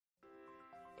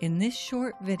In this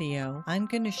short video, I'm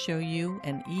going to show you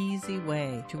an easy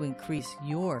way to increase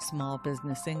your small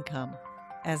business income.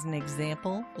 As an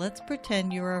example, let's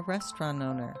pretend you're a restaurant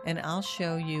owner, and I'll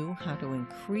show you how to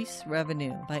increase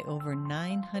revenue by over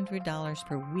 $900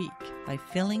 per week by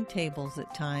filling tables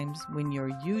at times when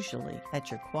you're usually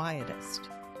at your quietest.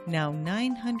 Now,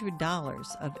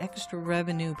 $900 of extra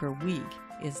revenue per week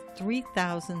is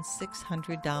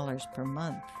 $3,600 per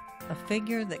month, a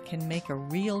figure that can make a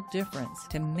real difference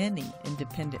to many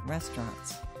independent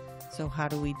restaurants. So how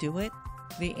do we do it?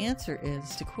 The answer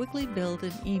is to quickly build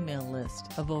an email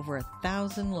list of over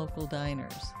 1,000 local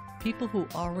diners, people who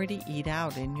already eat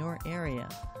out in your area.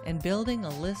 And building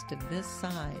a list of this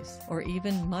size, or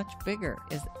even much bigger,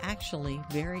 is actually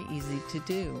very easy to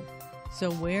do.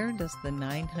 So where does the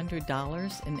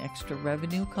 $900 in extra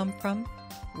revenue come from?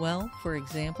 Well, for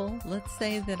example, let's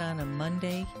say that on a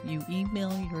Monday you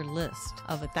email your list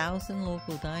of 1,000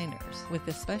 local diners with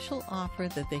a special offer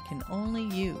that they can only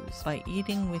use by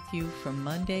eating with you from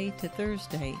Monday to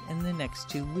Thursday in the next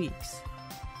 2 weeks.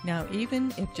 Now,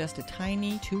 even if just a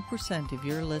tiny 2% of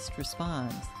your list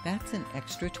responds, that's an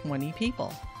extra 20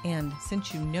 people. And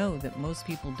since you know that most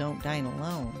people don't dine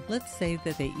alone, let's say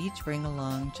that they each bring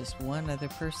along just one other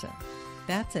person.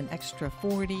 That's an extra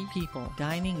 40 people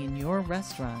dining in your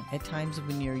restaurant at times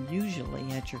when you're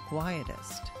usually at your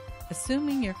quietest.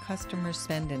 Assuming your customers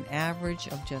spend an average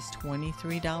of just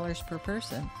 $23 per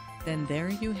person, then there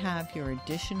you have your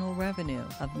additional revenue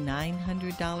of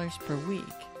 $900 per week,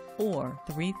 or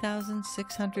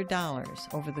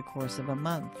 $3,600 over the course of a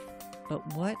month. But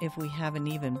what if we have an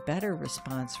even better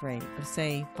response rate of,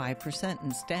 say, 5%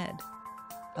 instead?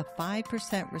 A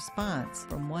 5% response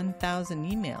from 1,000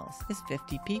 emails is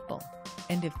 50 people.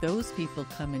 And if those people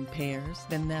come in pairs,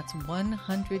 then that's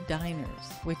 100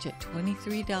 diners, which at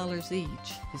 $23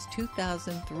 each is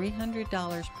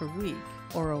 $2,300 per week,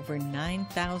 or over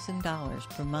 $9,000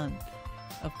 per month.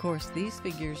 Of course, these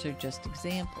figures are just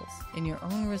examples, and your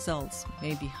own results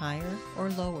may be higher or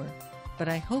lower. But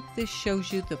I hope this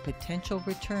shows you the potential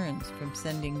returns from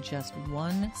sending just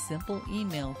one simple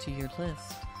email to your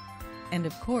list. And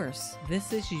of course,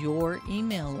 this is your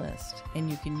email list, and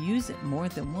you can use it more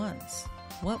than once.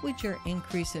 What would your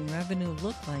increase in revenue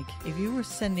look like if you were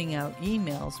sending out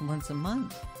emails once a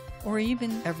month, or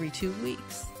even every 2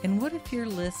 weeks? And what if your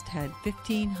list had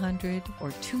 1,500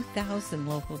 or 2,000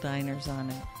 local diners on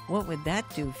it? What would that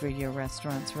do for your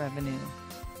restaurant's revenue?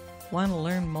 Want to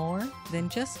learn more? Then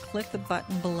just click the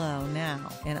button below now,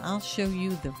 and I'll show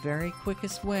you the very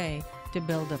quickest way to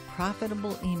build a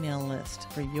profitable email list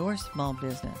for your small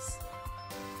business,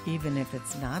 even if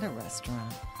it's not a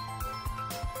restaurant.